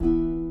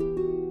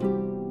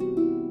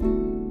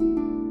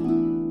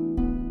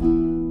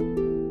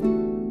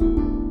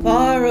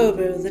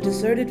over the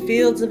deserted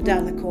fields of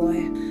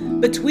Dalakoi,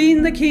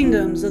 between the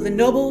kingdoms of the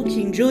noble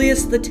King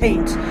Julius the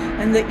Taint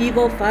and the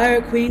Evil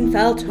Fire Queen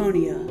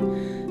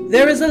Faltiona,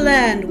 there is a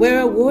land where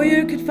a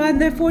warrior could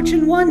find their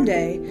fortune one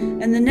day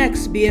and the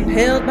next be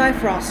impaled by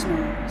frost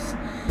gnomes.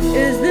 It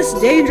is this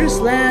dangerous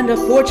land of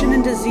fortune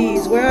and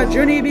disease where our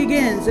journey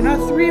begins, and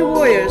our 3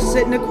 warriors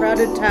sit in a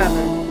crowded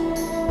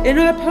tavern. In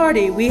our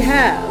party, we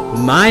have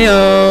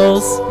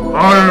Miles,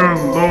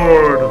 Iron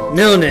Lord,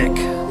 Melnik.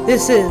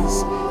 This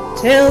is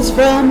Tales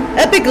from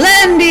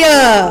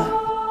Epiclandia!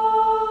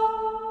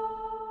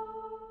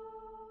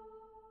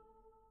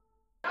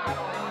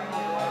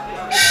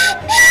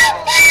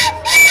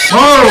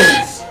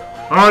 Miles!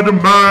 I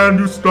demand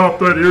you stop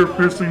that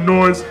ear-piercing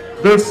noise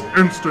this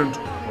instant,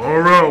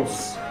 or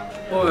else.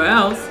 Or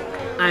else,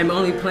 I'm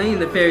only playing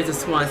the Fairies of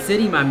Swan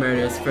City, my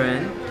murderous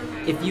friend.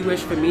 If you wish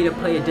for me to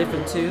play a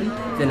different tune,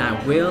 then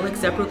I will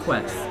accept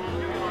requests.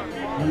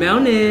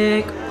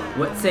 Melnik,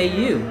 what say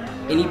you?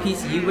 Any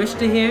piece you wish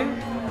to hear?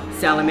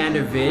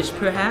 Salamander Vish,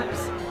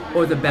 perhaps?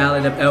 Or the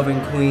Ballad of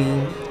Elven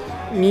Queen?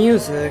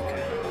 Music?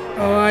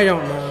 Oh, I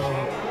don't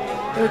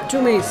know. There are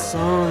too many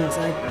songs.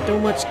 I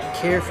don't much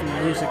care for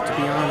music, to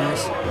be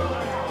honest.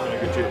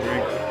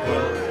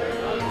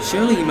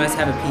 Surely you must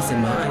have a piece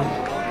in mind.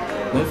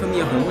 One from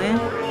your homeland?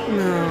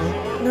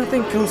 No,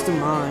 nothing comes to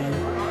mind.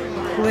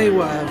 Play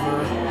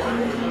whatever.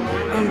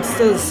 I'm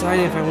still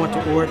deciding if I want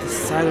to order the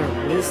Cider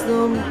of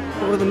Wisdom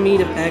or the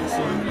Mead of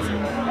Excellence.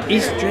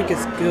 Each drink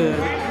is good,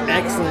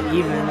 excellent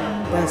even,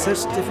 but in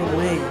such different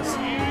ways.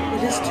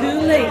 It is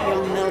too late,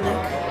 young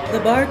Melnik. The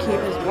barkeep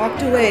has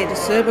walked away to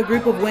serve a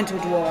group of winter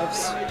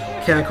dwarfs.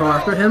 Can I call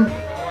after him?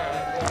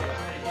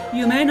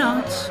 You may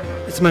not.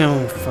 It's my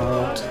own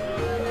fault.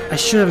 I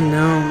should have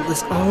known.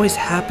 This always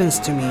happens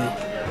to me.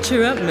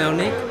 Cheer up,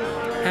 Melnik.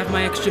 Have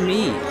my extra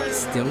mead.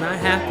 Still not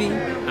happy?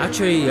 I'll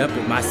cheer you up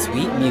with my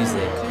sweet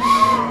music.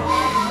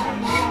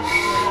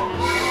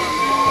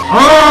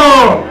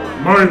 Ah!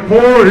 My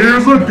poor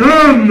ears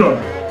again!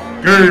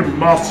 Game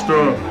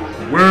Master,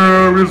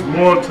 where is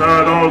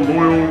Mortad, our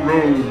loyal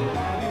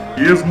rogue?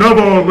 He is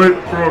never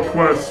late for a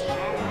quest.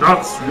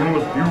 That's one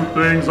of the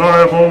few things I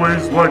have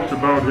always liked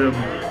about him.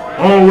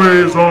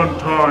 Always on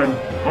time,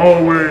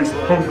 always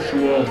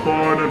punctual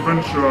for an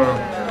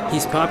adventure.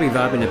 He's probably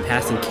robbing a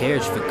passing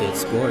carriage for good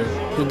sport.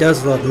 He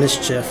does love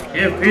mischief.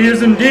 If he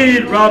is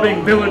indeed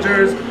robbing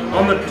villagers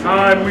on the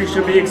time we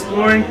should be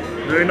exploring,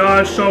 then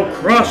I shall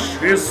crush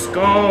his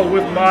skull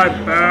with my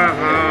bare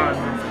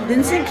hands.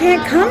 Vincent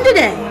can't come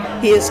today.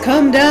 He has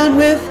come down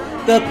with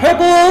the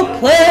Purple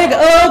Plague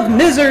of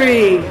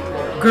Misery.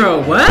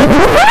 Girl,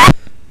 what?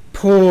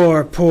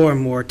 Poor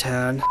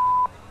Mortad.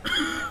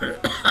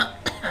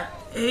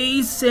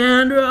 Hey,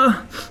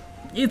 Sandra.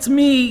 It's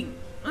me.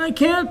 I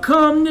can't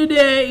come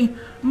today.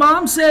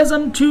 Mom says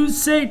I'm too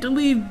sick to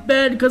leave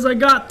bed because I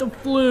got the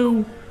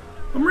flu.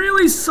 I'm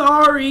really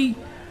sorry.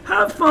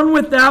 Have fun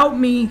without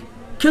me.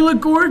 Kill a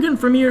gorgon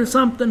for me or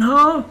something,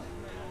 huh?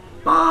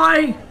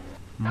 Bye.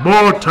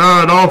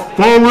 Mortad, our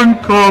fallen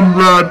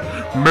comrade,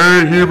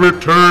 may he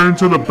return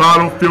to the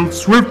battlefield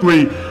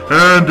swiftly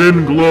and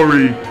in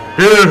glory.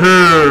 Hear,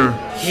 hear.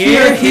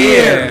 Hear,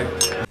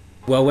 hear.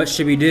 Well, what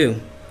should we do?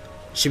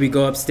 Should we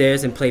go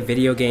upstairs and play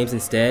video games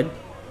instead?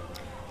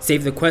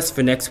 Save the quest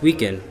for next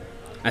weekend.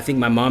 I think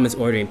my mom is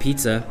ordering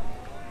pizza.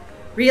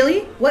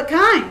 Really? What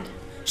kind?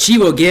 She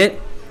will get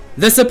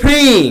the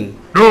Supreme!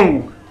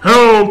 No,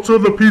 hell to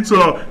the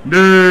pizza,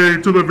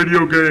 nay to the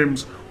video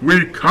games.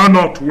 We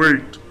cannot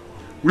wait.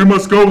 We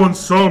must go on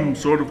some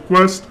sort of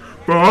quest,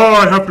 for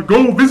I have to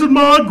go visit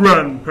my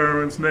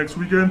grandparents next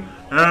weekend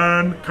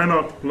and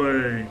cannot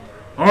play.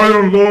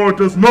 Iron Lord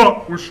does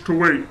not wish to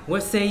wait.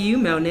 What say you,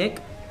 Melnik?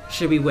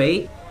 Should we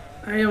wait?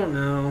 I don't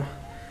know.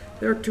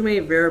 There are too many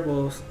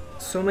variables,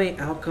 so many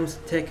outcomes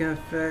to take into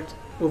effect.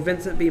 Will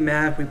Vincent be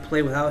mad if we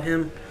play without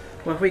him?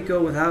 What if we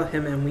go without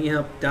him and we end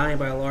up dying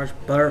by a large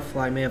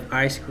butterfly made of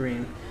ice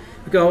cream?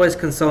 We could always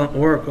consult an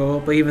oracle,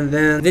 but even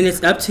then... Then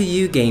it's up to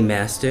you, Game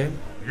Master.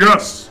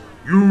 Yes,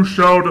 you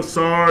shall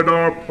decide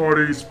our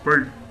party's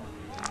fate.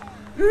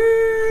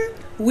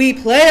 We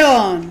play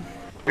on.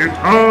 It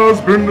has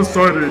been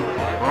decided.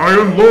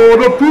 Iron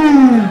Lord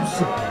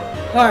approves.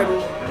 Party,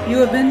 you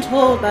have been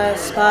told by a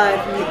spy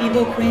from the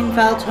evil Queen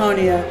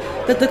Faltiona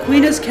that the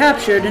Queen has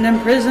captured and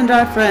imprisoned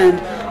our friend,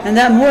 and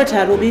that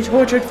Mortad will be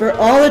tortured for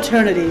all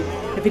eternity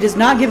if he does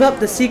not give up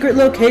the secret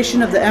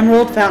location of the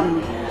Emerald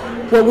Fountain.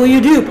 What will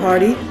you do,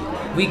 party?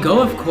 We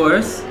go, of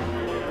course.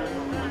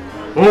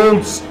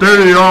 Hold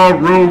steady, our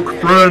rogue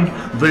friend.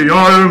 The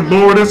Iron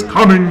Lord is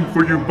coming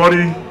for you,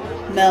 buddy.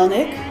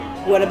 Melnik,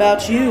 what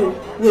about you?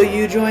 Will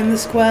you join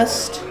this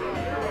quest?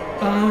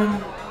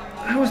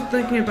 I was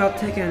thinking about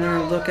taking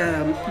another look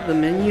at the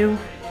menu.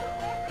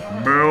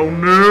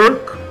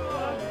 Melnik?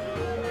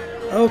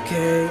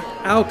 Okay,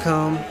 I'll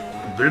come.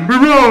 Then we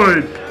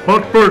ride.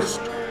 But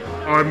first,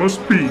 I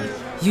must pee.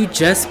 You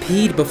just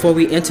peed before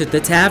we entered the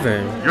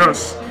tavern.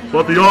 Yes,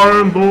 but the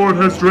Iron Lord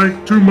has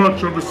drank too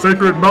much of the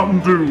sacred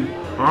Mountain Dew.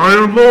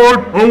 Iron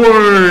Lord,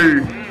 away!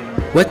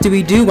 What do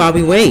we do while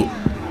we wait?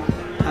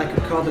 I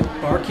could call the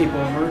barkeep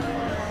over.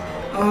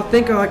 I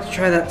think I'd like to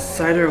try that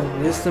cider of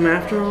wisdom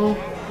after all.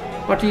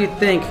 What do you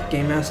think,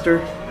 Game Master?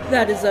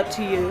 That is up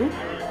to you.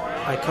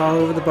 I call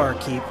over the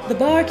barkeep. The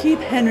barkeep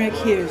Henrik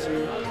hears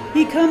you.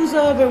 He comes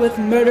over with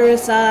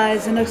murderous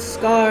eyes and a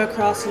scar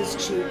across his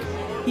cheek.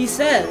 He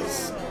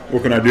says,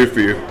 What can I do for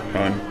you,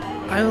 hon?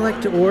 I would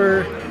like to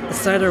order a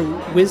cider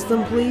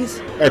wisdom,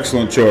 please.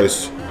 Excellent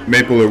choice.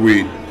 Maple or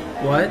wheat?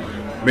 What?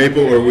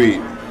 Maple or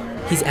wheat?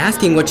 He's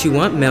asking what you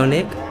want,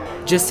 Melnik.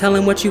 Just tell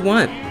him what you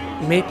want.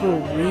 Maple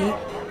wheat?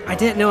 I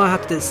didn't know I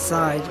have to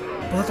decide.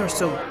 Both are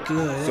so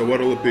good. So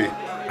what'll it be?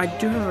 I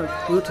do have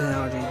a gluten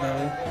allergy,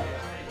 though.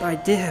 But I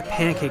did have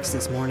pancakes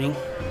this morning.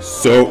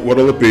 So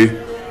what'll it be?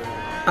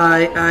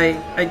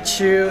 I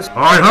choose...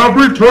 I have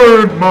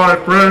returned, my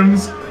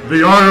friends.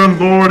 The Iron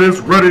Lord is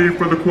ready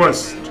for the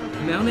quest.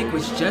 Melnik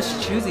was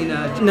just choosing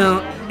a...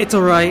 No, it's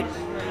alright.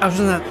 I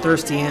wasn't that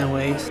thirsty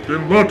anyways.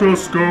 Then let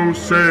us go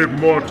save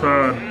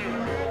Mortad.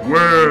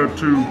 Where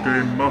to,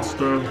 Game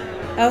Master?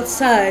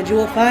 outside you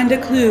will find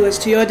a clue as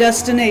to your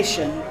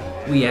destination.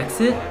 We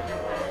exit?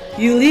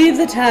 You leave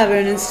the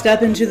tavern and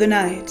step into the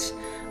night.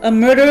 A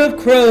murder of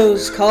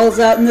crows calls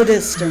out in the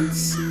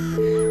distance.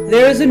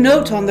 There is a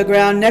note on the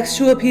ground next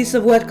to a piece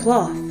of wet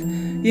cloth.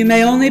 You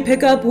may only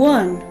pick up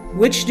one.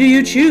 Which do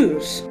you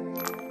choose?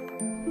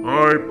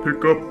 I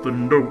pick up the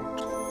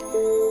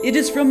note. It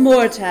is from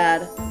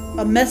Mortad,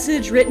 a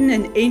message written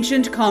in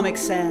ancient Comic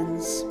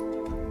Sans.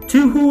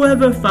 To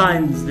whoever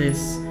finds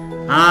this,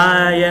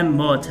 I am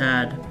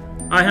Mortad.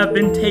 I have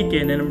been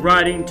taken and am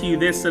writing to you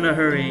this in a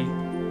hurry.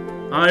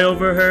 I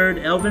overheard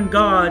elven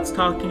gods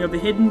talking of a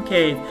hidden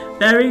cave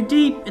buried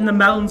deep in the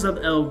mountains of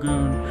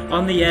Elgun,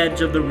 on the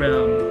edge of the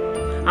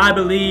realm. I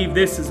believe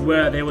this is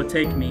where they will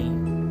take me.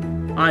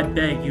 I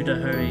beg you to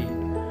hurry.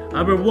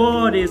 A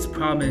reward is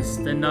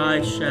promised, and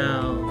I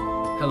shall.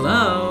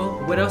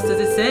 Hello? What else does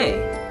it say?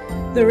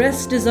 The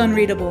rest is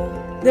unreadable.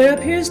 There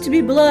appears to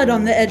be blood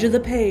on the edge of the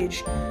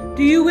page.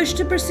 Do you wish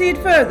to proceed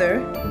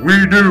further?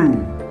 We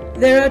do.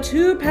 There are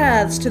two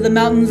paths to the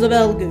mountains of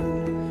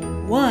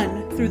Elgun.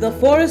 One through the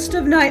Forest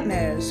of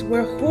Nightmares,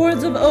 where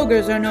hordes of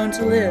ogres are known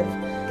to live.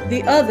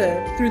 The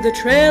other through the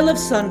Trail of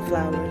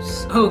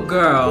Sunflowers. Oh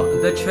girl,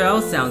 the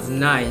trail sounds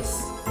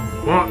nice.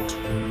 But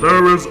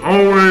there is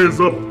always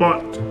a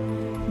but.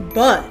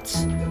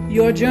 But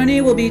your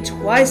journey will be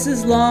twice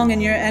as long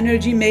and your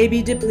energy may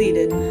be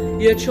depleted.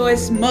 Your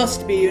choice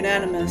must be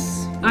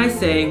unanimous. I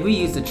say we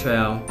use the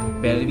trail.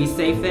 Better be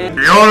safe then.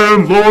 The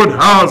Iron Lord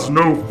has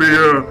no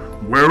fear.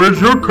 Where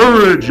is your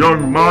courage,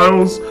 young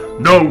Miles?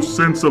 No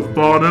sense of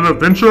fun and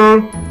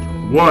adventure?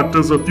 What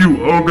does a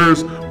few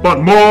ogres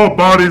but more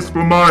bodies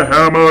for my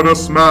hammer to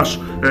smash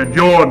and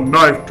your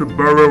knife to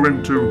burrow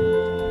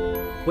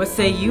into? What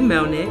say you,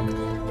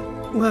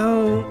 Melnik?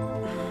 Well,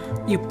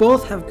 you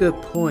both have good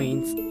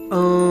points.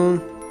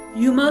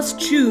 You must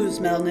choose,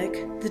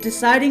 Melnik. The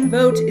deciding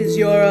vote is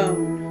your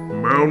own.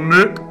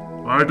 Melnik,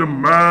 I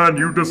demand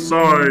you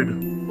decide.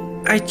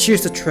 I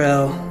choose the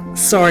trail.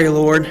 Sorry,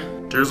 Lord.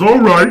 'Tis all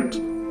right.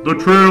 The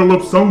Trail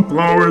of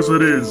Sunflowers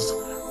it is.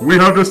 We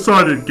have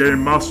decided,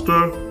 Game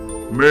Master.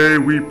 May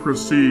we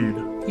proceed?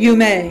 You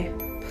may.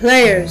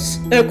 Players,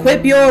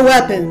 equip your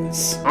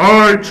weapons.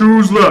 I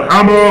choose the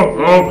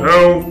Hammer of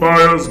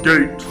Hellfire's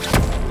Gate.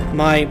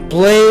 My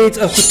blades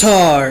of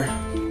Qatar.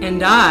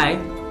 And I,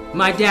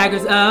 my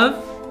daggers of...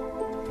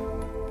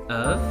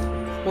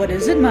 What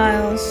is it,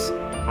 Miles?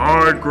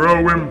 I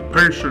grow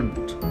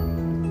impatient.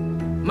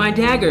 My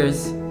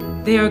daggers,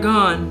 they are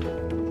gone.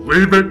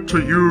 Leave it to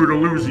you to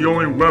lose the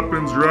only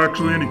weapons you're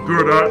actually any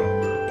good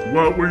at.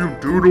 What will you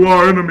do to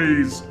our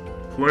enemies?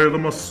 Play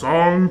them a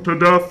song to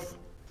death?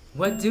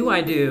 What do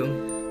I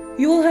do?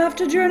 You will have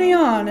to journey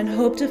on and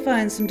hope to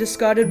find some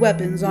discarded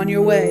weapons on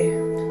your way.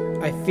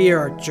 I fear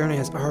our journey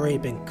has already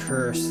been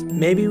cursed.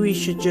 Maybe we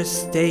should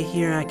just stay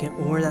here and I can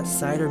order that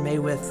cider made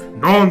with...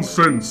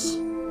 Nonsense!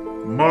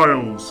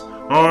 Miles,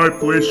 I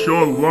place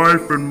your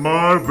life in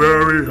my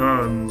very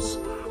hands.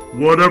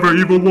 Whatever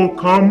evil will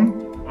come,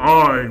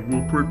 I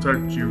will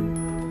protect you.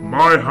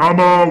 My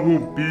hammer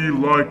will be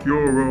like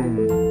your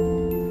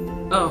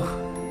own.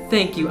 Oh,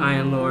 thank you,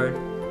 Iron Lord.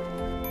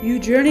 You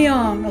journey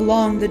on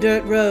along the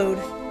dirt road.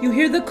 You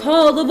hear the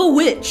call of a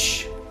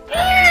witch.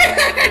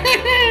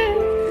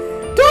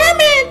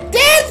 Dormant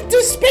death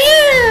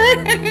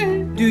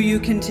despair! Do you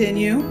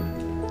continue?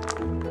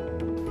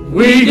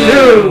 We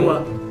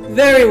do!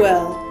 Very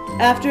well.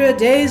 After a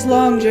day's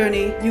long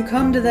journey, you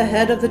come to the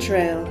head of the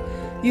trail.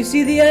 You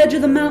see the edge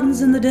of the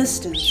mountains in the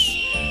distance.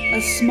 A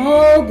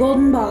small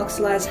golden box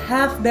lies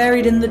half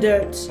buried in the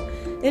dirt.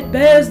 It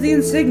bears the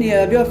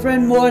insignia of your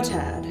friend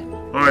Mortad.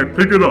 I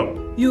pick it up.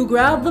 You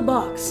grab the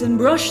box and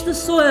brush the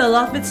soil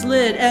off its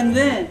lid and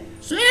then...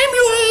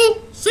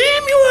 Samuel!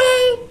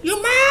 Samuel!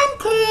 Your mom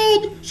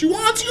called! She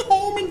wants you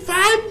home in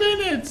 5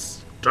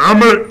 minutes!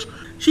 Damn it!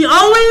 She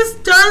always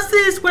does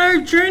this when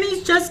her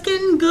journey's just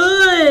getting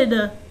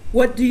good.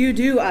 What do you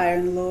do,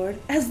 Iron Lord?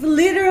 As the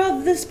leader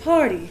of this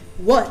party,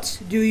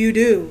 what do you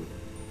do?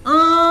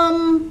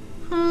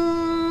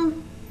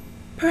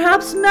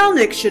 Perhaps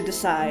Melnik should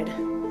decide.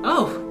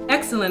 Oh,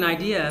 Excellent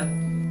idea.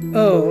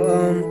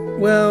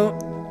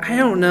 Well, I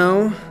don't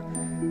know.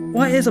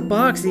 What is a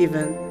box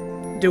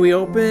even? Do we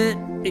open it?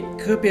 It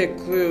could be a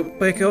clue,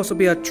 but it could also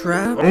be a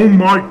trap. Oh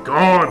my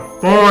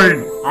god,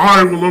 fine!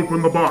 I will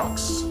open the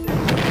box.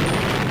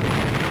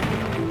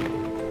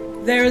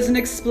 There is an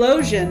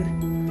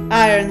explosion.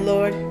 Iron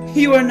Lord,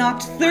 you are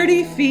knocked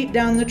 30 feet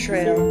down the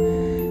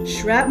trail.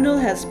 Shrapnel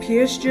has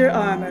pierced your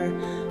armor.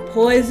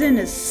 Poison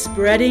is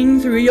spreading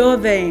through your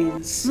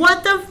veins.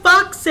 What the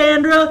fuck,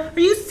 Sandra? Are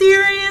you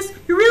serious?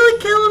 You're really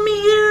killing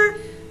me here?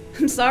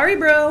 I'm sorry,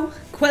 bro.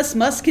 Quest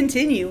must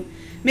continue.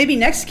 Maybe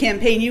next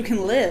campaign you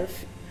can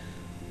live.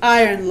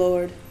 Iron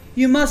Lord,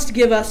 you must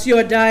give us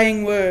your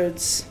dying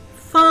words.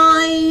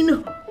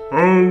 Fine.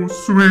 Oh,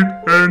 sweet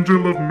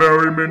angel of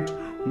merriment,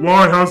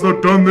 why hast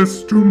thou done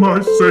this to my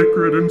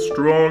sacred and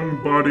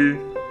strong body?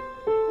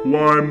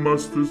 Why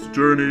must this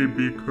journey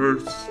be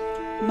cursed?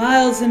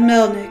 Miles and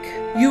Melnik,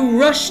 you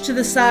rush to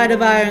the side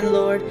of Iron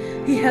Lord.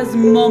 He has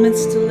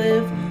moments to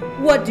live.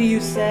 What do you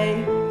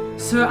say?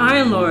 Sir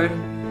Iron Lord,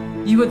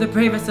 you are the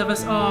bravest of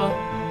us all.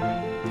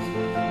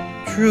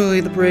 Truly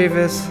the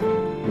bravest.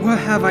 What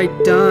have I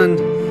done?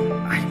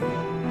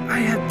 I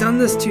have done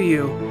this to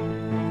you.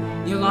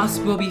 Your loss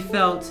will be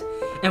felt,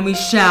 and we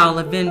shall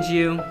avenge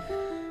you.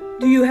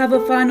 Do you have a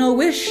final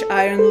wish,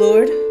 Iron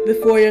Lord,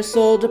 before your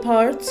soul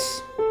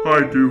departs?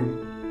 I do.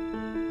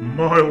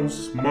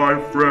 Miles, my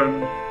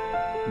friend,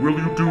 will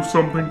you do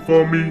something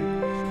for me?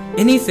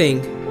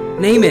 Anything.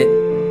 Name it.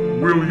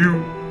 Will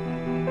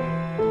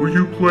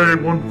you play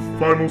one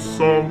final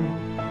song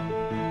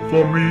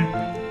for me?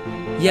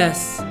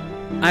 Yes,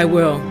 I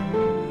will.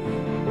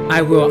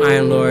 I will,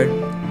 Iron Lord.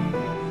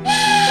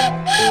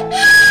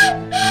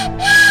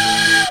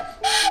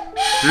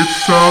 It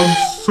sounds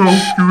so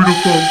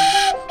beautiful.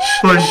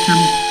 Thank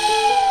you.